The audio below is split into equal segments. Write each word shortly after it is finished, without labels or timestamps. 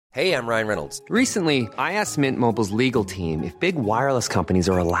Hey, I'm Ryan Reynolds. Recently, I asked Mint Mobile's legal team if big wireless companies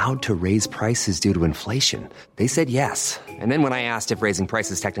are allowed to raise prices due to inflation. They said yes. And then when I asked if raising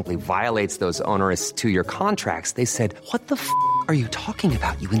prices technically violates those onerous two-year contracts, they said, "What the f*** are you talking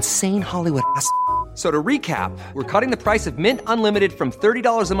about, you insane Hollywood ass?" So to recap, we're cutting the price of Mint Unlimited from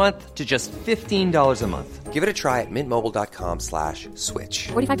 $30 a month to just $15 a month. Give it a try at mintmobile.com/switch.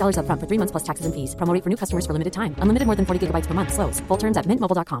 $45 up front for 3 months plus taxes and fees. Promo rate for new customers for limited time. Unlimited more than 40 gigabytes per month. Slows full terms at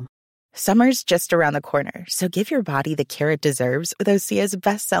mintmobile.com. Summer's just around the corner, so give your body the care it deserves with Osea's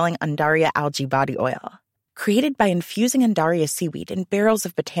best-selling Undaria Algae Body Oil. Created by infusing Undaria seaweed in barrels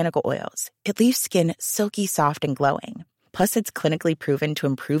of botanical oils, it leaves skin silky soft and glowing. Plus, it's clinically proven to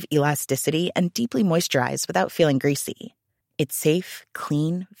improve elasticity and deeply moisturize without feeling greasy. It's safe,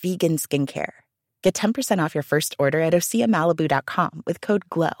 clean, vegan skincare. Get 10% off your first order at OseaMalibu.com with code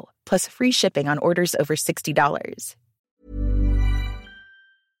GLOW, plus free shipping on orders over $60.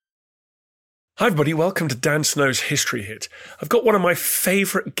 Hi everybody, welcome to Dan Snow's History Hit. I've got one of my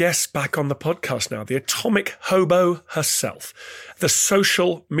favourite guests back on the podcast now, the atomic hobo herself, the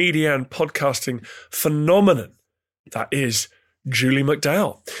social media and podcasting phenomenon that is Julie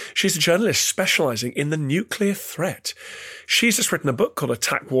McDowell. She's a journalist specialising in the nuclear threat. She's just written a book called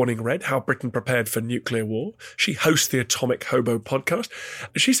Attack Warning Red, How Britain Prepared for Nuclear War. She hosts the Atomic Hobo podcast.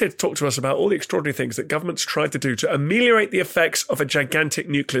 And she's here to talk to us about all the extraordinary things that governments tried to do to ameliorate the effects of a gigantic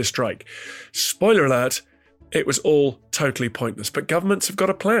nuclear strike. Spoiler alert, it was all totally pointless. But governments have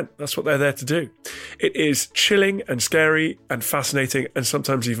got a plan. That's what they're there to do. It is chilling and scary and fascinating and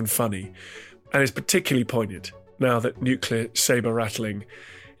sometimes even funny. And it's particularly poignant now that nuclear saber-rattling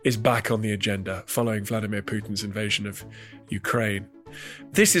is back on the agenda following Vladimir Putin's invasion of Ukraine.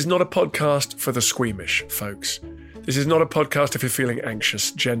 This is not a podcast for the squeamish, folks. This is not a podcast if you're feeling anxious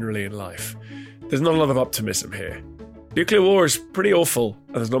generally in life. There's not a lot of optimism here. Nuclear war is pretty awful,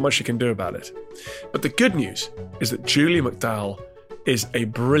 and there's not much you can do about it. But the good news is that Julie McDowell is a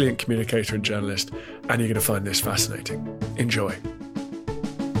brilliant communicator and journalist, and you're going to find this fascinating. Enjoy.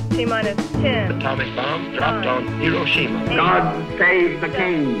 T-minus 10. Atomic bomb dropped on Hiroshima. God save the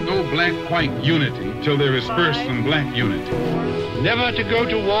king. No black-white unity till there is first some black unity. Never to go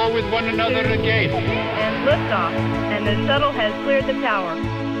to war with one another again. And liftoff, and the shuttle has cleared the tower.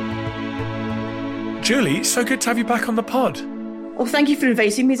 Julie, so good to have you back on the pod. Oh, thank you for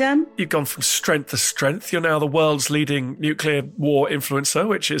inviting me, Dan. You've gone from strength to strength. You're now the world's leading nuclear war influencer,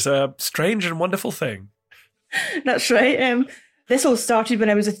 which is a strange and wonderful thing. That's right. This all started when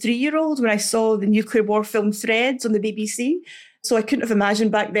I was a 3-year-old, when I saw the nuclear war film Threads on the BBC. So I couldn't have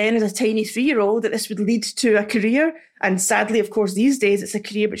imagined back then as a tiny 3-year-old that this would lead to a career. And sadly, of course, these days it's a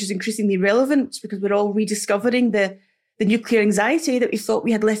career which is increasingly relevant because we're all rediscovering the nuclear anxiety that we thought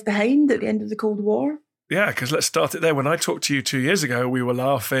we had left behind at the end of the Cold War. Yeah, because let's start it there. When I talked to you 2 years ago, we were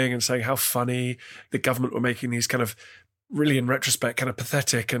laughing and saying how funny the government were making these kind of really, in retrospect, kind of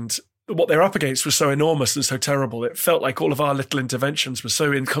pathetic, and what they're up against was so enormous and so terrible. It felt like all of our little interventions were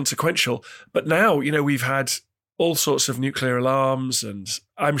so inconsequential. But now, we've had all sorts of nuclear alarms, and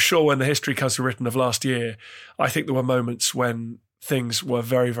I'm sure when the history cuts were written of last year, I think there were moments when things were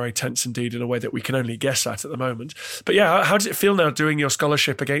very, very tense indeed in a way that we can only guess at the moment. But yeah, how does it feel now doing your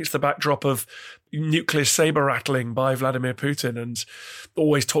scholarship against the backdrop of nuclear saber-rattling by Vladimir Putin and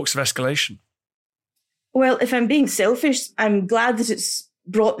always talks of escalation? Well, if I'm being selfish, I'm glad that it's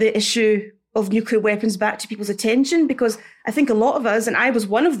brought the issue of nuclear weapons back to people's attention, because I think a lot of us, and I was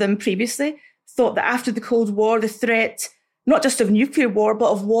one of them previously, thought that after the Cold War, the threat, not just of nuclear war, but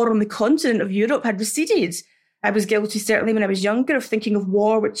of war on the continent of Europe had receded. I was guilty, certainly when I was younger, of thinking of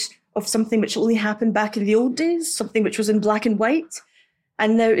war, of something which only happened back in the old days, something which was in black and white.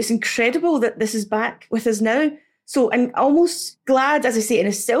 And now it's incredible that this is back with us now. So I'm almost glad, as I say, in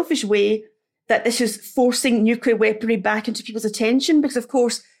a selfish way, that this is forcing nuclear weaponry back into people's attention, because, of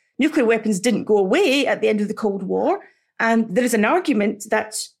course, nuclear weapons didn't go away at the end of the Cold War. And there is an argument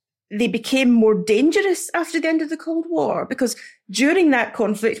that they became more dangerous after the end of the Cold War, because during that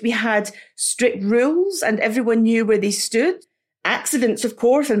conflict, we had strict rules and everyone knew where they stood. Accidents, of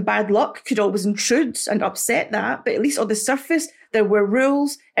course, and bad luck could always intrude and upset that. But at least on the surface, there were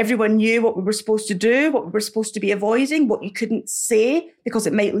rules. Everyone knew what we were supposed to do, what we were supposed to be avoiding, what you couldn't say, because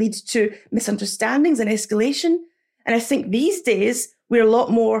it might lead to misunderstandings and escalation. And I think these days, we're a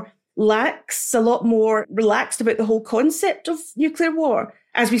lot more lax, a lot more relaxed about the whole concept of nuclear war.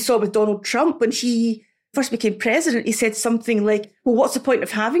 As we saw with Donald Trump, when he first became president, he said something like, well, what's the point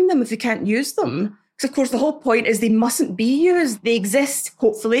of having them if we can't use them? Because, of course, the whole point is they mustn't be used. They exist,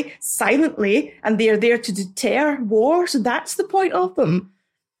 hopefully, silently, and they are there to deter war. So that's the point of them.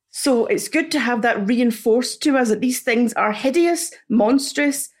 So it's good to have that reinforced to us that these things are hideous,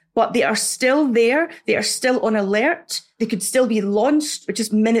 monstrous, but they are still there. They are still on alert. They could still be launched with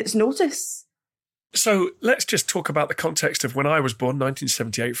just minutes' notice. So let's just talk about the context of when I was born,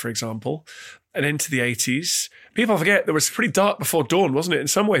 1978, for example, and into the 80s. People forget there was pretty dark before dawn, wasn't it? In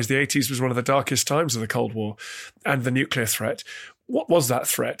some ways, the 80s was one of the darkest times of the Cold War and the nuclear threat. What was that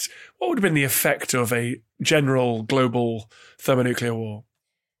threat? What would have been the effect of a general global thermonuclear war?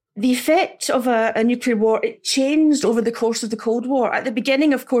 The effect of a nuclear war, it changed over the course of the Cold War. At the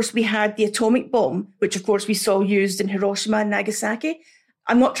beginning, of course, we had the atomic bomb, which, of course, we saw used in Hiroshima and Nagasaki.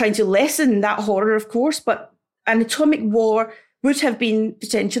 I'm not trying to lessen that horror, of course, but an atomic war would have been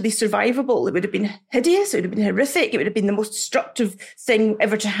potentially survivable. It would have been hideous. It would have been horrific. It would have been the most destructive thing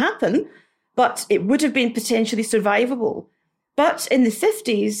ever to happen, but it would have been potentially survivable. But in the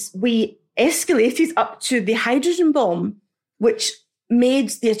 50s, we escalated up to the hydrogen bomb, which made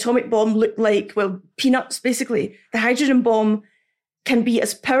the atomic bomb look like, well, peanuts, basically. The hydrogen bomb can be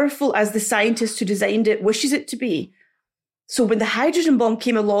as powerful as the scientist who designed it wishes it to be. So when the hydrogen bomb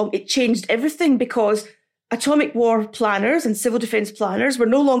came along, it changed everything because atomic war planners and civil defense planners were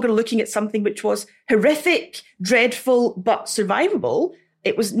no longer looking at something which was horrific, dreadful, but survivable.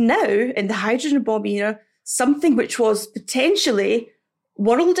 It was now, in the hydrogen bomb era, something which was potentially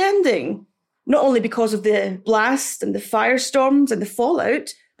world-ending, not only because of the blast and the firestorms and the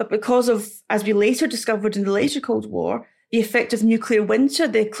fallout, but because of, as we later discovered in the later Cold War, the effect of nuclear winter,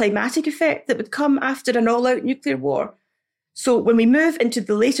 the climatic effect that would come after an all-out nuclear war. So when we move into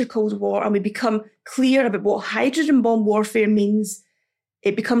the later Cold War and we become clear about what hydrogen bomb warfare means,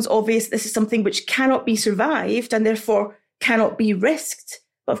 it becomes obvious this is something which cannot be survived and therefore cannot be risked.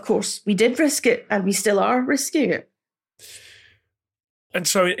 But of course, we did risk it and we still are risking it. And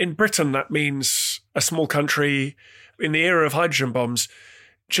so in Britain, that means a small country in the era of hydrogen bombs,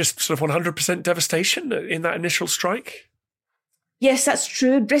 just sort of 100% devastation in that initial strike? Yes, that's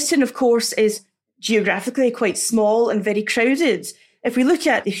true. Britain, of course, is geographically quite small and very crowded. If we look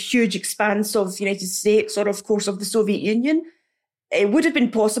at the huge expanse of the United States or, of course, of the Soviet Union, it would have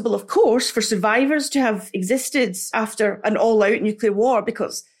been possible, of course, for survivors to have existed after an all-out nuclear war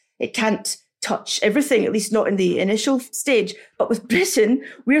because it can't touch everything, at least not in the initial stage. But with Britain,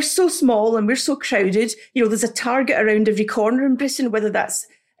 we're so small and we're so crowded. You know, there's a target around every corner in Britain, whether that's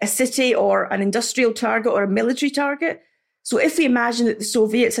a city or an industrial target or a military target. So if we imagine that the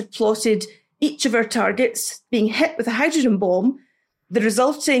Soviets had plotted each of our targets being hit with a hydrogen bomb, the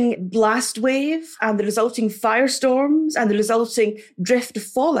resulting blast wave and the resulting firestorms and the resulting drift of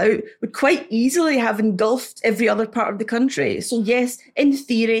fallout would quite easily have engulfed every other part of the country. So yes, in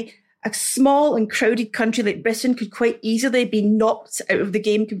theory, a small and crowded country like Britain could quite easily be knocked out of the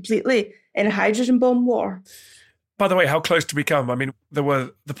game completely in a hydrogen bomb war. By the way, how close did we come? I mean, there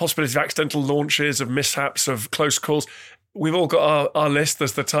were the possibilities of accidental launches, of mishaps, of close calls. We've all got our list.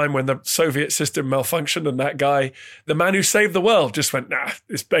 There's the time when the Soviet system malfunctioned and that guy, the man who saved the world, just went, nah,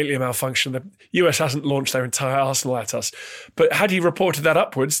 it's basically a malfunction. The US hasn't launched their entire arsenal at us. But had he reported that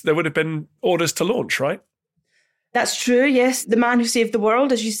upwards, there would have been orders to launch, right? That's true, yes. The man who saved the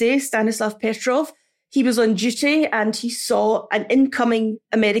world, as you say, Stanislav Petrov, he was on duty and he saw an incoming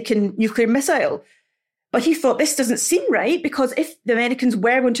American nuclear missile. But he thought this doesn't seem right because if the Americans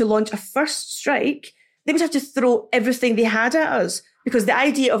were going to launch a first strike, they would have to throw everything they had at us because the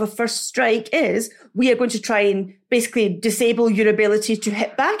idea of a first strike is we are going to try and basically disable your ability to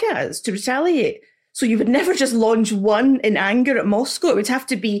hit back at us, to retaliate. So you would never just launch one in anger at Moscow. It would have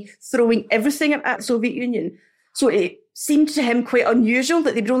to be throwing everything at the Soviet Union. So it seemed to him quite unusual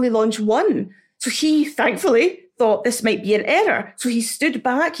that they would only launch one. So he, thankfully, thought this might be an error. So he stood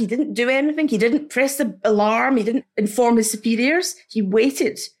back. He didn't do anything. He didn't press the alarm. He didn't inform his superiors. He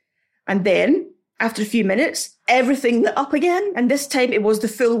waited. And then, after a few minutes, everything lit up again. And this time it was the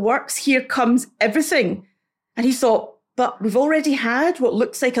full works. Here comes everything. And he thought, but we've already had what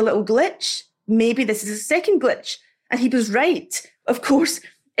looks like a little glitch. Maybe this is a second glitch. And he was right. Of course,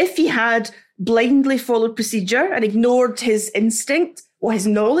 if he had blindly followed procedure and ignored his instinct, what his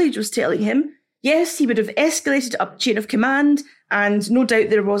knowledge was telling him, yes, he would have escalated up chain of command. And no doubt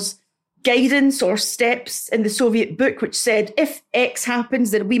there was guidance or steps in the Soviet book which said, if X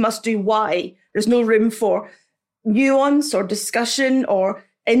happens, then we must do Y. There's no room for nuance or discussion or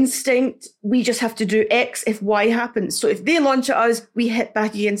instinct. We just have to do X if Y happens. So if they launch at us, we hit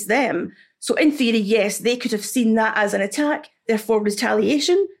back against them. So in theory, yes, they could have seen that as an attack, therefore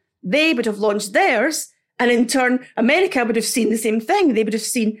retaliation. They would have launched theirs. And in turn, America would have seen the same thing. They would have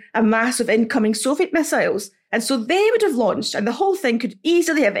seen a mass of incoming Soviet missiles. And so they would have launched and the whole thing could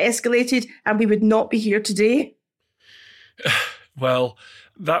easily have escalated and we would not be here today. Well,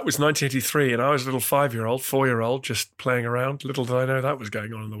 That was 1983, and I was a little 4-year-old, just playing around. Little did I know that was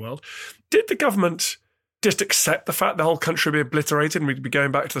going on in the world. Did the government just accept the fact the whole country would be obliterated and we'd be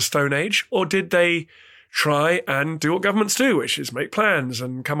going back to the Stone Age? Or did they try and do what governments do, which is make plans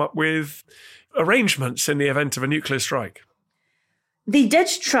and come up with arrangements in the event of a nuclear strike? They did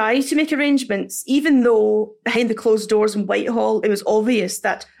try to make arrangements, even though behind the closed doors in Whitehall, it was obvious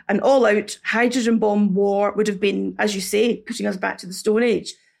that an all-out hydrogen bomb war would have been, as you say, pushing us back to the Stone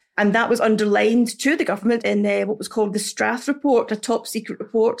Age. And that was underlined to the government in what was called the Strath Report, a top-secret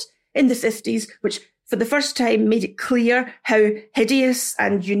report in the 50s, which for the first time made it clear how hideous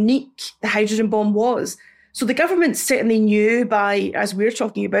and unique the hydrogen bomb was. So the government certainly knew by, as we're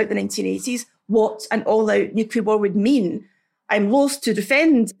talking about, the 1980s, what an all-out nuclear war would mean. I'm loath to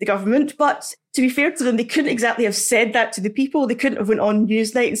defend the government, but to be fair to them, they couldn't exactly have said that to the people. They couldn't have went on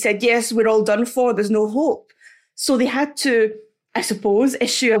Newsnight and said, yes, we're all done for, there's no hope. So they had to, I suppose,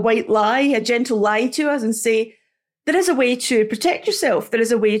 issue a white lie, a gentle lie to us and say, there is a way to protect yourself. There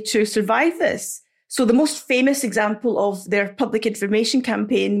is a way to survive this. So the most famous example of their public information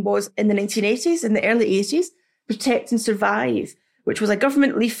campaign was in the 1980s, in the early 80s, Protect and Survive, which was a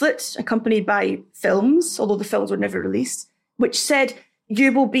government leaflet accompanied by films, although the films were never released, which said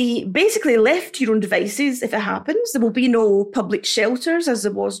you will be basically left to your own devices if it happens. There will be no public shelters, as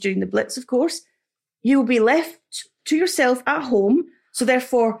there was during the Blitz, of course. You will be left to yourself at home. So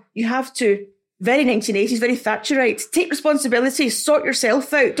therefore, you have to, very 1980s, very Thatcherite, take responsibility, sort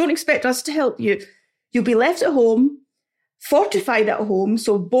yourself out. Don't expect us to help you. You'll be left at home, fortified at home.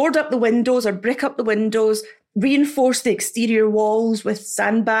 So board up the windows or brick up the windows, reinforce the exterior walls with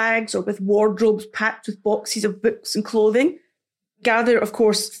sandbags or with wardrobes packed with boxes of books and clothing. Gather, of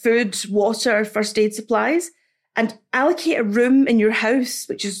course, food, water, first aid supplies, and allocate a room in your house,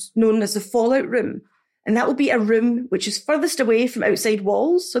 which is known as the fallout room. And that will be a room which is furthest away from outside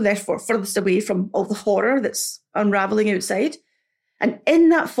walls, so therefore furthest away from all the horror that's unravelling outside. And in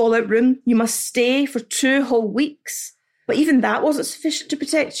that fallout room, you must stay for 2 whole weeks. But even that wasn't sufficient to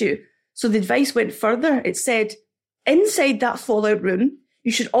protect you. So the advice went further. It said, inside that fallout room,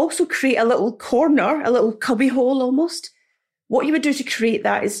 you should also create a little corner, a little cubbyhole almost. What you would do to create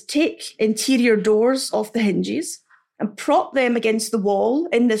that is take interior doors off the hinges and prop them against the wall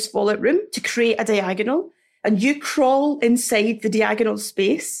in this fallout room to create a diagonal. And you crawl inside the diagonal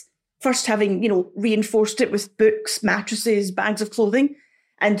space, first having, reinforced it with books, mattresses, bags of clothing.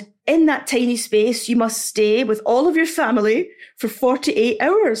 And in that tiny space, you must stay with all of your family for 48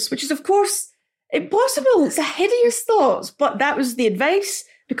 hours, which is, of course, impossible. It's a hideous thought. But that was the advice,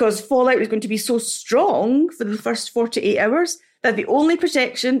 because fallout was going to be so strong for the first 48 hours that the only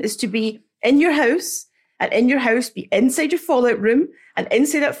protection is to be in your house, and in your house be inside your fallout room, and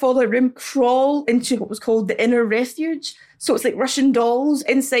inside that fallout room crawl into what was called the inner refuge. So it's like Russian dolls,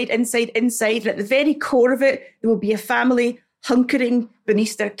 inside, and at the very core of it, there will be a family hunkering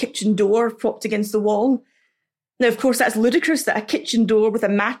beneath their kitchen door propped against the wall. Now, of course, that's ludicrous that a kitchen door with a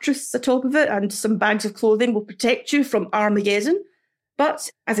mattress atop of it and some bags of clothing will protect you from Armageddon.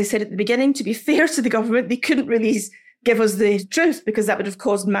 But, as I said at the beginning, to be fair to the government, they couldn't really give us the truth because that would have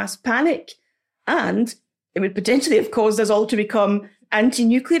caused mass panic. And it would potentially have caused us all to become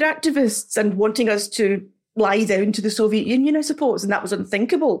anti-nuclear activists and wanting us to lie down to the Soviet Union, I suppose. And that was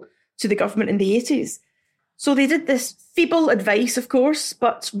unthinkable to the government in the 80s. So they did this feeble advice, of course,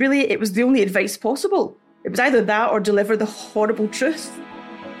 but really it was the only advice possible. It was either that or deliver the horrible truth.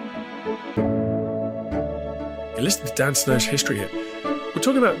 You listen to Dan Snow's History Hit. We're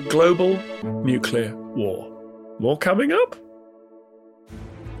talking about global nuclear war. More coming up?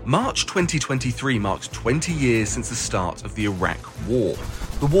 March 2023 marked 20 years since the start of the Iraq War.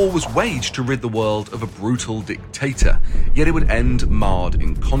 The war was waged to rid the world of a brutal dictator, yet it would end marred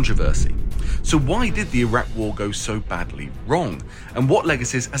in controversy. So why did the Iraq War go so badly wrong? And what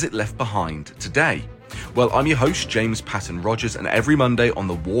legacies has it left behind today? Well, I'm your host, James Patton Rogers, and every Monday on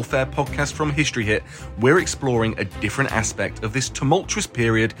the Warfare podcast from History Hit, we're exploring a different aspect of this tumultuous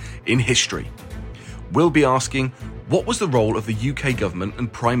period in history. We'll be asking, what was the role of the UK government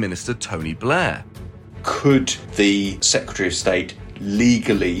and Prime Minister Tony Blair? Could the Secretary of State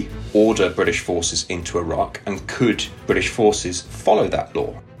legally order British forces into Iraq, and could British forces follow that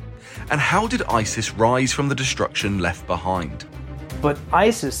law? And how did ISIS rise from the destruction left behind? But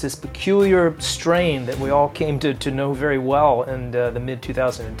ISIS, this peculiar strain that we all came to know very well in the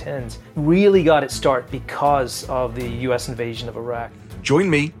mid-2010s, really got its start because of the US invasion of Iraq. Join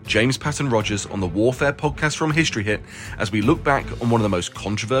me, James Patton Rogers, on the Warfare podcast from History Hit as we look back on one of the most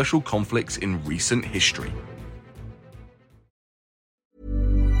controversial conflicts in recent history.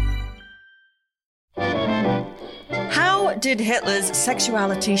 How did Hitler's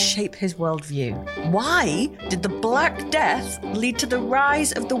sexuality shape his worldview? Why did the Black Death lead to the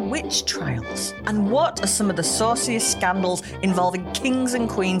rise of the witch trials? And what are some of the sauciest scandals involving kings and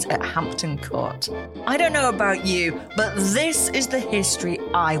queens at Hampton Court? I don't know about you, but this is the history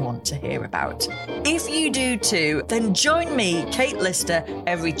I want to hear about. If you do too, then join me, Kate Lister,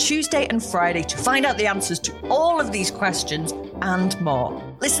 every Tuesday and Friday to find out the answers to all of these questions and more.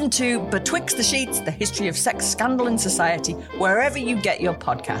 Listen to Betwixt the Sheets, the history of sex, scandal and society, wherever you get your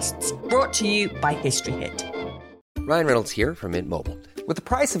podcasts. Brought to you by History Hit. Ryan Reynolds here from Mint Mobile. With the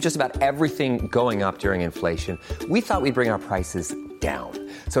price of just about everything going up during inflation, we thought we'd bring our prices down.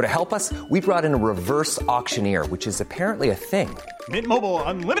 So to help us, we brought in a reverse auctioneer, which is apparently a thing. Mint Mobile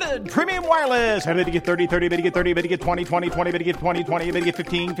Unlimited Premium Wireless. How to get 30, 30, bit to get 30, bit to get 20, 20, 20, bit to get 20, 20, bit to get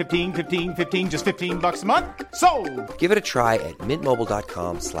 15, 15, 15, 15, just $15 a month? Sold! Give it a try at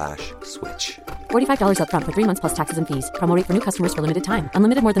mintmobile.com/switch. $45 up front for 3 months plus taxes and fees. Promo rate for new customers for limited time.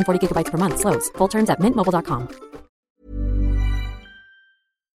 Unlimited more than 40 gigabytes per month. Slows full terms at mintmobile.com.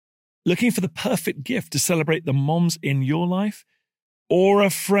 Looking for the perfect gift to celebrate the moms in your life? Aura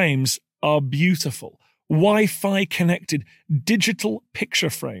frames are beautiful, Wi-Fi connected digital picture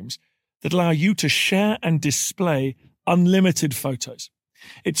frames that allow you to share and display unlimited photos.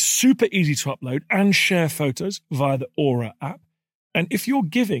 It's super easy to upload and share photos via the Aura app. And if you're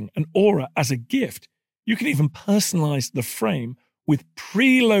giving an Aura as a gift, you can even personalize the frame with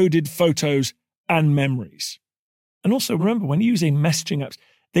preloaded photos and memories. And also remember, when using messaging apps,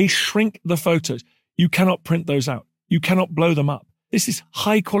 they shrink the photos. You cannot print those out. You cannot blow them up. This is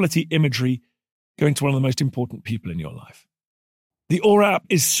high-quality imagery going to one of the most important people in your life. The Aura app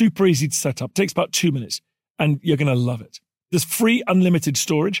is super easy to set up. It takes about 2 minutes, and you're going to love it. There's free unlimited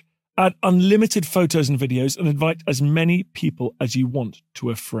storage, add unlimited photos and videos, and invite as many people as you want to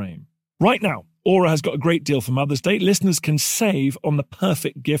a frame. Right now, Aura has got a great deal for Mother's Day. Listeners can save on the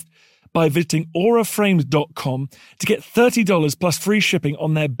perfect gift by visiting auraframes.com to get $30 plus free shipping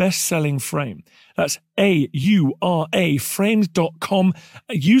on their best-selling frame. That's AURA frames.com.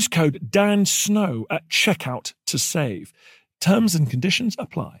 Use code DANSNOW at checkout to save. Terms and conditions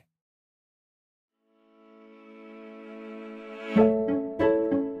apply.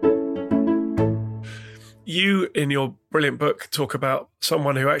 You, in your brilliant book, talk about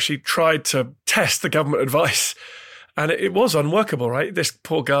someone who actually tried to test the government advice. And it was unworkable, right? This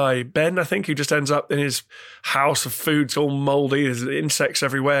poor guy, Ben, I think, who just ends up in his house of food's all mouldy. There's insects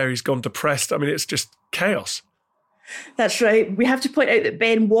everywhere. He's gone depressed. I mean, it's just chaos. That's right. We have to point out that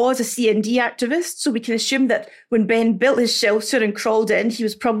Ben was a CND activist, so we can assume that when Ben built his shelter and crawled in, he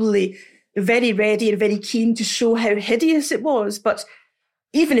was probably very ready and very keen to show how hideous it was. But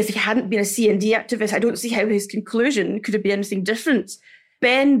even if he hadn't been a CND activist, I don't see how his conclusion could have been anything different.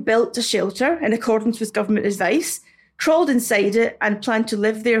 Ben built a shelter in accordance with government advice, crawled inside it and planned to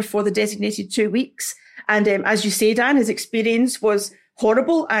live there for the designated 2 weeks. And as you say, Dan, his experience was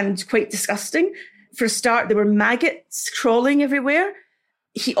horrible and quite disgusting. For a start, there were maggots crawling everywhere.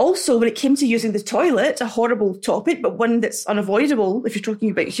 He also, when it came to using the toilet, a horrible topic, but one that's unavoidable if you're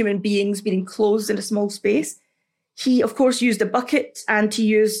talking about human beings being enclosed in a small space, he, of course, used a bucket and he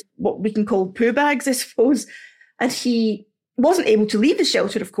used what we can call poo bags, I suppose. And he wasn't able to leave the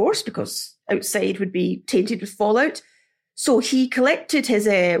shelter, of course, because outside would be tainted with fallout. So he collected his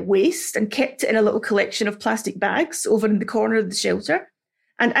waste and kept it in a little collection of plastic bags over in the corner of the shelter.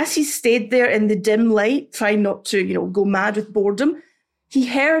 And as he stayed there in the dim light, trying not to, go mad with boredom, he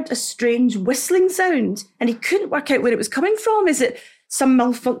heard a strange whistling sound and he couldn't work out where it was coming from. Is it some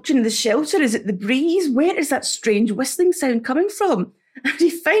malfunction in the shelter? Is it the breeze? Where is that strange whistling sound coming from? And he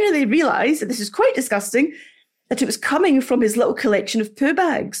finally realised, and this is quite disgusting, that it was coming from his little collection of poo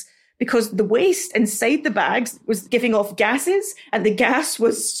bags, because the waste inside the bags was giving off gases and the gas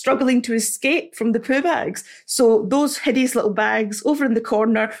was struggling to escape from the poo bags. So those hideous little bags over in the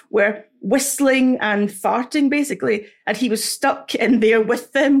corner were whistling and farting, basically. And he was stuck in there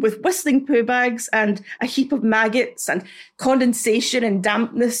with them, with whistling poo bags and a heap of maggots and condensation and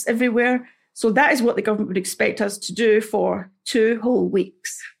dampness everywhere. So that is what the government would expect us to do for 2 whole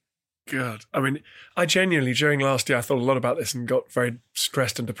weeks. God, I mean, I genuinely, during last year, I thought a lot about this and got very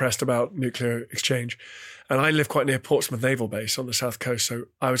stressed and depressed about nuclear exchange. And I live quite near Portsmouth Naval Base on the south coast. So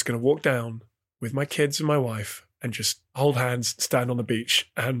I was going to walk down with my kids and my wife and just hold hands, stand on the beach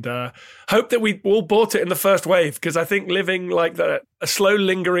and hope that we all bought it in the first wave. Because I think living like that, a slow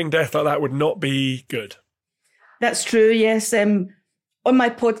lingering death like that would not be good. That's true, yes. On my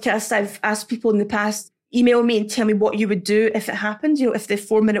podcast, I've asked people in the past, email me and tell me what you would do if it happened, if the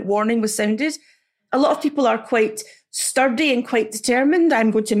 4-minute warning was sounded. A lot of people are quite sturdy and quite determined.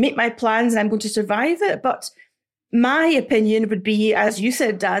 I'm going to make my plans and I'm going to survive it. But My opinion would be, as you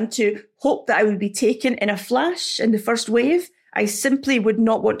said, Dan, to hope that I would be taken in a flash in the first wave. I simply would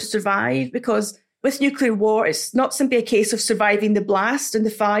not want to survive, because with nuclear war, it's not simply a case of surviving the blast and the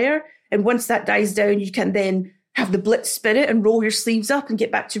fire. And once that dies down, you can then have the blitz spirit and roll your sleeves up and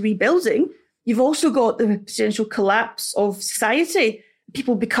get back to rebuilding. You've also got the potential collapse of society,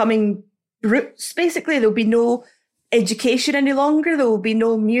 people becoming brutes, basically. There'll be no education any longer. There will be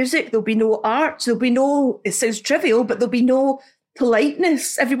no music. There'll be no art. There'll be no, it sounds trivial, but there'll be no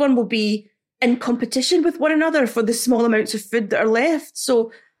politeness. Everyone will be in competition with one another for the small amounts of food that are left.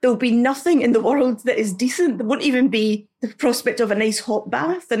 So there'll be nothing in the world that is decent. There won't even be the prospect of a nice hot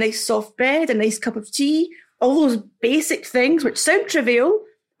bath, a nice soft bed, a nice cup of tea, all those basic things which sound trivial,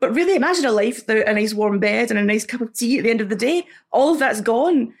 but really imagine a life without a nice warm bed and a nice cup of tea at the end of the day. All of that's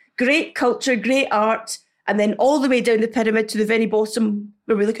gone. Great culture, great art, and then all the way down the pyramid to the very bottom,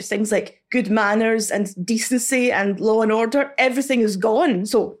 where we look at things like good manners and decency and law and order, everything is gone.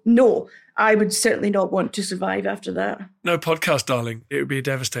 So no, I would certainly not want to survive after that. No podcast, darling. It would be a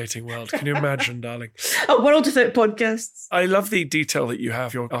devastating world. Can you imagine, darling? A world without podcasts. I love the detail that you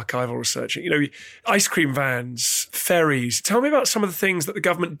have, your archival research. You know, ice cream vans, ferries. Tell me about some of the things that the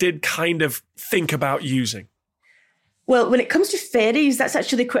government did kind of think about using. Well, when it comes to ferries, that's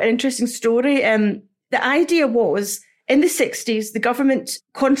actually quite an interesting story. The idea was, in the 60s, the government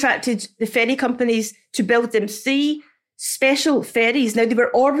contracted the ferry companies to build them 3 special ferries. Now, they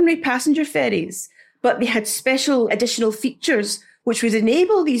were ordinary passenger ferries, but they had special additional features which would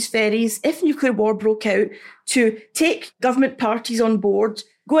enable these ferries, if nuclear war broke out, to take government parties on board,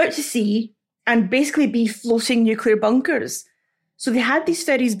 go out to sea, and basically be floating nuclear bunkers. So they had these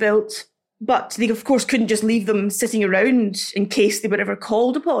ferries built, but they, of course, couldn't just leave them sitting around in case they were ever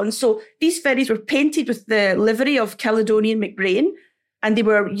called upon. So these ferries were painted with the livery of Caledonian McBrain, and they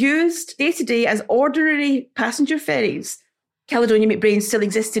were used day to day as ordinary passenger ferries. Caledonian McBrain still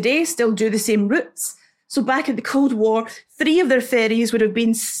exists today, still do the same routes. So back in the Cold War, 3 of their ferries would have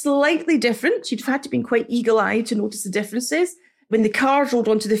been slightly different. You'd have had to be quite eagle-eyed to notice the differences. When the cars rolled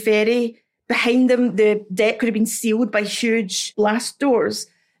onto the ferry, behind them, the deck could have been sealed by huge blast doors.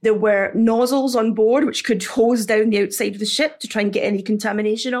 There were nozzles on board which could hose down the outside of the ship to try and get any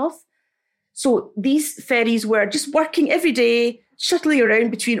contamination off. So these ferries were just working every day, shuttling around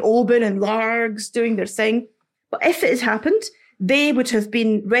between Oban and Largs, doing their thing. But if it had happened, they would have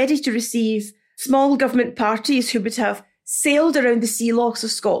been ready to receive small government parties who would have sailed around the sea lochs of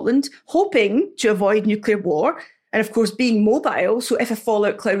Scotland, hoping to avoid nuclear war. And of course, being mobile, so if a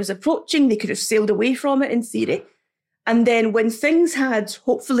fallout cloud was approaching, they could have sailed away from it in theory. And then when things had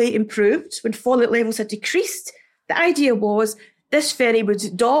hopefully improved, when fallout levels had decreased, the idea was this ferry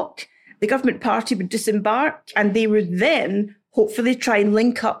would dock, the government party would disembark, and they would then hopefully try and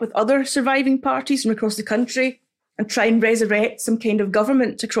link up with other surviving parties from across the country and try and resurrect some kind of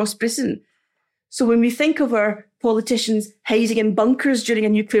government across Britain. So when we think of our politicians hiding in bunkers during a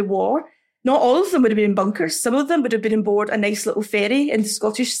nuclear war, not all of them would have been in bunkers. Some of them would have been on board a nice little ferry in the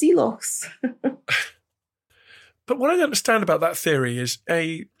Scottish sea lochs. But what I don't understand about that theory is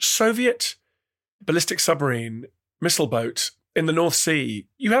a Soviet ballistic submarine missile boat in the North Sea,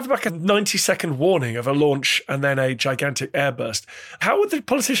 you have like a 90-second warning of a launch and then a gigantic airburst. How were the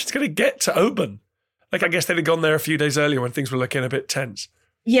politicians going to get to Oban? Like, I guess they'd have gone there a few days earlier when things were looking a bit tense.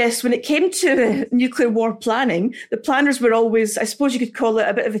 Yes, when it came to nuclear war planning, the planners were always, I suppose you could call it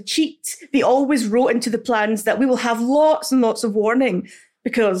a bit of a cheat. They always wrote into the plans that we will have lots and lots of warning,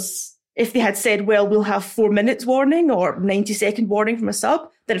 because if they had said, well, we'll have 4 minutes warning or 90-second warning from a sub,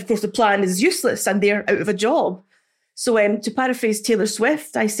 then of course the plan is useless and they're out of a job. So to paraphrase Taylor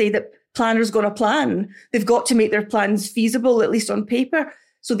Swift, I say that planners got a plan. They've got to make their plans feasible, at least on paper.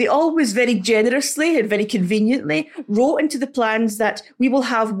 So they always very generously and very conveniently wrote into the plans that we will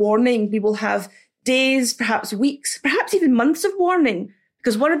have warning, we will have days, perhaps weeks, perhaps even months of warning.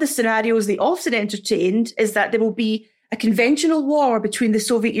 Because one of the scenarios they often entertained is that there will be a conventional war between the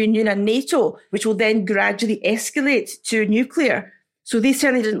Soviet Union and NATO, which will then gradually escalate to nuclear. So they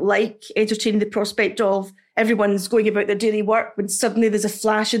certainly didn't like entertaining the prospect of everyone's going about their daily work when suddenly there's a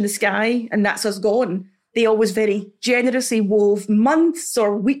flash in the sky and that's us gone. They always very generously wove months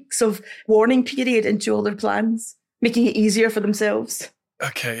or weeks of warning period into all their plans, making it easier for themselves.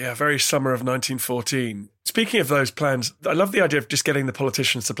 Okay, yeah, very summer of 1914. Speaking of those plans, I love the idea of just getting the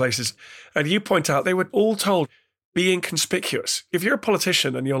politicians to places. And you point out they were all told, be inconspicuous. If you're a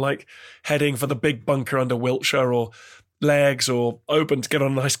politician and you're like heading for the big bunker under Wiltshire or Legs or Oban to get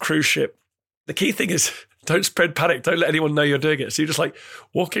on a nice cruise ship, the key thing is Don't spread panic. Don't let anyone know you're doing it. So you're just like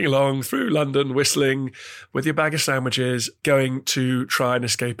walking along through London, whistling with your bag of sandwiches, going to try and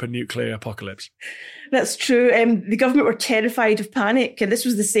escape a nuclear apocalypse. That's true. The government were terrified of panic. And this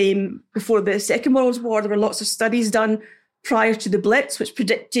was the same before the Second World War. There were lots of studies done prior to the Blitz, which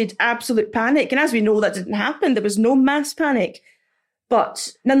predicted absolute panic. And as we know, that didn't happen. There was no mass panic.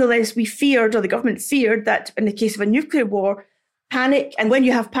 But nonetheless, we feared, or the government feared, that in the case of a nuclear war, panic, and when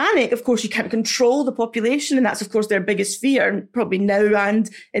you have panic, of course, you can't control the population, and that's, of course, their biggest fear, and probably now and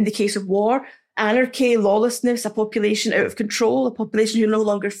in the case of war, anarchy, lawlessness, a population out of control, a population who no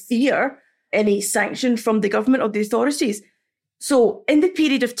longer fear any sanction from the government or the authorities. So in the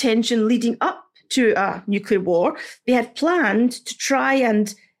period of tension leading up to a nuclear war, they had planned to try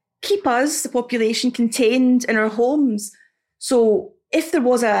and keep us, the population, contained in our homes. So if there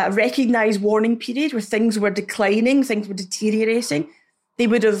was a recognised warning period where things were declining, things were deteriorating, they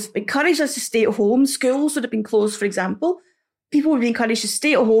would have encouraged us to stay at home. Schools would have been closed, for example. People would be encouraged to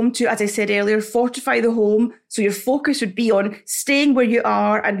stay at home to, as I said earlier, fortify the home. So your focus would be on staying where you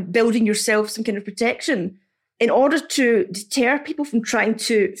are and building yourself some kind of protection. In order to deter people from trying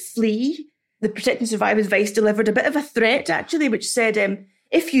to flee, the Protecting Survivors Advice delivered a bit of a threat, actually, which said,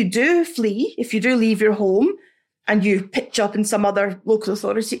 if you do flee, if you do leave your home, and you pitch up in some other local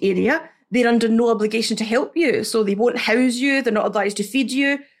authority area, they're under no obligation to help you. So they won't house you. They're not obliged to feed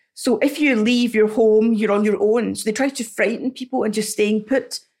you. So if you leave your home, you're on your own. So they try to frighten people into staying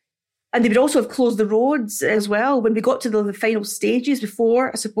put. And they would also have closed the roads as well. When we got to the final stages before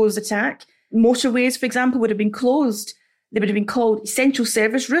a supposed attack, motorways, for example, would have been closed. They would have been called essential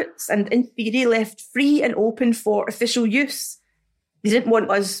service routes and in theory left free and open for official use. They didn't want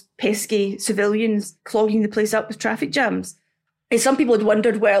us pesky civilians clogging the place up with traffic jams. And some people had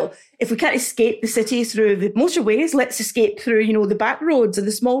wondered, well, if we can't escape the city through the motorways, let's escape through, the back roads and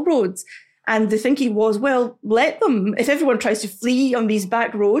the small roads. And the thinking was, well, let them. If everyone tries to flee on these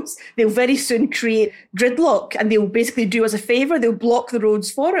back roads, they'll very soon create gridlock and they'll basically do us a favour. They'll block the roads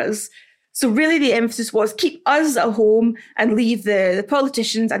for us. So really the emphasis was keep us at home and leave the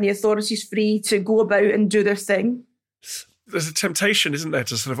politicians and the authorities free to go about and do their thing. There's a temptation, isn't there,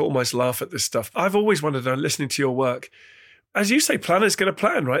 to sort of almost laugh at this stuff. I've always wondered, listening to your work, as you say, planners get a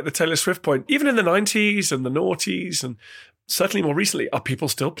plan, right? The Taylor Swift point. Even in the 90s and the noughties and certainly more recently, are people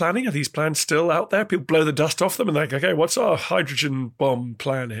still planning? Are these plans still out there? People blow the dust off them and they're like, okay, what's our hydrogen bomb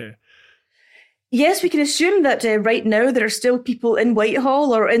plan here? Yes, we can assume that right now there are still people in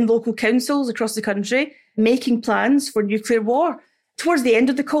Whitehall or in local councils across the country making plans for nuclear war. Towards the end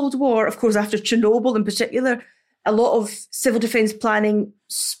of the Cold War, of course, after Chernobyl in particular, a lot of civil defence planning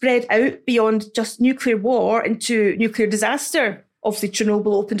spread out beyond just nuclear war into nuclear disaster. Obviously,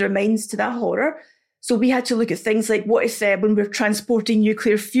 Chernobyl opened our minds to that horror. So we had to look at things like, what if when we're transporting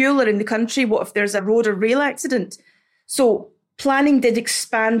nuclear fuel around the country, what if there's a road or rail accident? So planning did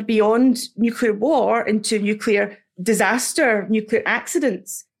expand beyond nuclear war into nuclear disaster, nuclear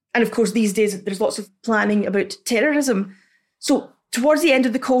accidents. And of course, these days, there's lots of planning about terrorism. So towards the end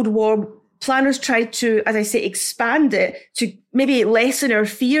of the Cold War, planners tried to, as I say, expand it to maybe lessen our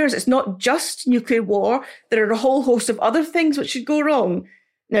fears. It's not just nuclear war. There are a whole host of other things which should go wrong.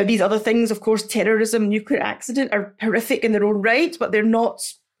 Now, these other things, of course, terrorism, nuclear accident, are horrific in their own right, but they're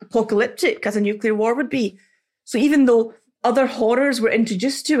not apocalyptic as a nuclear war would be. So even though other horrors were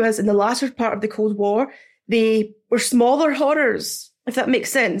introduced to us in the latter part of the Cold War, they were smaller horrors, if that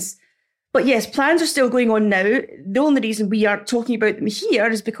makes sense. But yes, plans are still going on now. The only reason we are talking about them here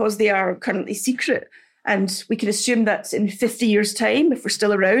is because they are currently secret. And we can assume that in 50 years' time, if we're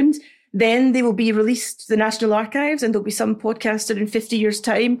still around, then they will be released to the National Archives and there'll be some podcaster in 50 years'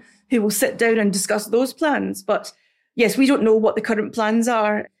 time who will sit down and discuss those plans. But yes, we don't know what the current plans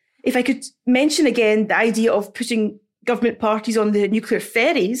are. If I could mention again the idea of putting government parties on the nuclear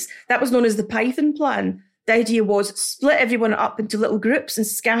ferries, that was known as the Python Plan. The idea was split everyone up into little groups and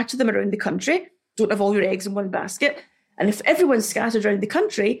scatter them around the country. Don't have all your eggs in one basket. And if everyone's scattered around the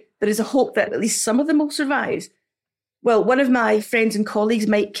country, there is a hope that at least some of them will survive. Well, one of my friends and colleagues,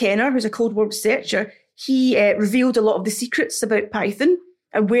 Mike Kenner, who's a Cold War researcher, he revealed a lot of the secrets about Python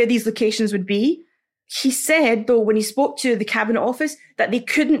and where these locations would be. He said, though, when he spoke to the Cabinet Office, that they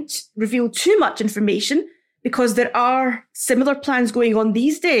couldn't reveal too much information because there are similar plans going on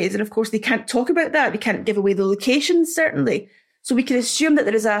these days. And of course, they can't talk about that. They can't give away the locations, certainly. So we can assume that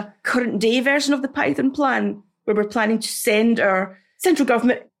there is a current day version of the Python Plan where we're planning to send our central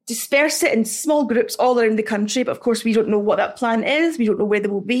government, disperse it in small groups all around the country. But of course, we don't know what that plan is. We don't know where they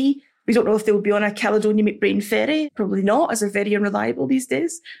will be. We don't know if they will be on a Caledonia McBrain ferry. Probably not, as they're very unreliable these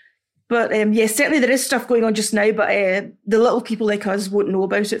days. But yes, certainly there is stuff going on just now, but the little people like us won't know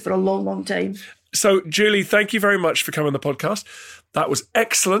about it for a long, long time. So, Julie, thank you very much for coming on the podcast. That was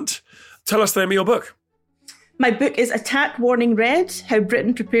excellent. Tell us the name of your book. My book is Attack Warning Red, How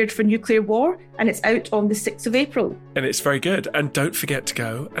Britain Prepared for Nuclear War, and it's out on the 6th of April. And it's very good. And don't forget to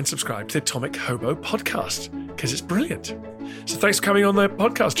go and subscribe to the Atomic Hobo podcast, because it's brilliant. So thanks for coming on the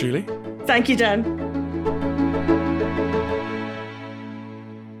podcast, Julie. Thank you, Dan.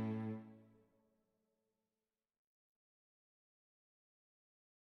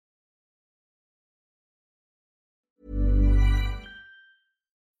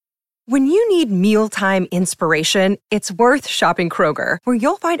 When you need mealtime inspiration, it's worth shopping Kroger, where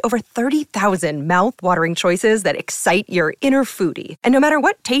you'll find over 30,000 mouth-watering choices that excite your inner foodie. And no matter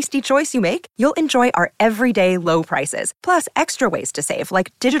what tasty choice you make, you'll enjoy our everyday low prices, plus extra ways to save,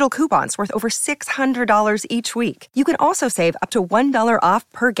 like digital coupons worth over $600 each week. You can also save up to $1 off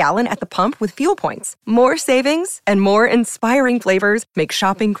per gallon at the pump with fuel points. More savings and more inspiring flavors make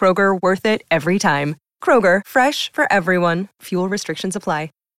shopping Kroger worth it every time. Kroger, fresh for everyone. Fuel restrictions apply.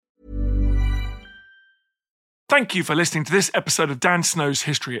 Thank you for listening to this episode of Dan Snow's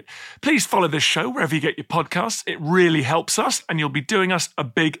History Hit. Please follow this show wherever you get your podcasts. It really helps us, and you'll be doing us a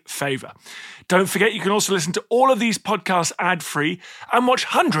big favour. Don't forget, you can also listen to all of these podcasts ad-free and watch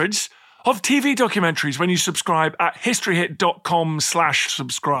hundreds of TV documentaries when you subscribe at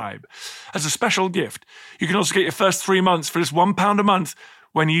historyhit.com/subscribe. As a special gift, you can also get your first 3 months for just £1 a month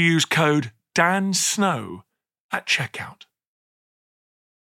when you use code DANSNOW at checkout.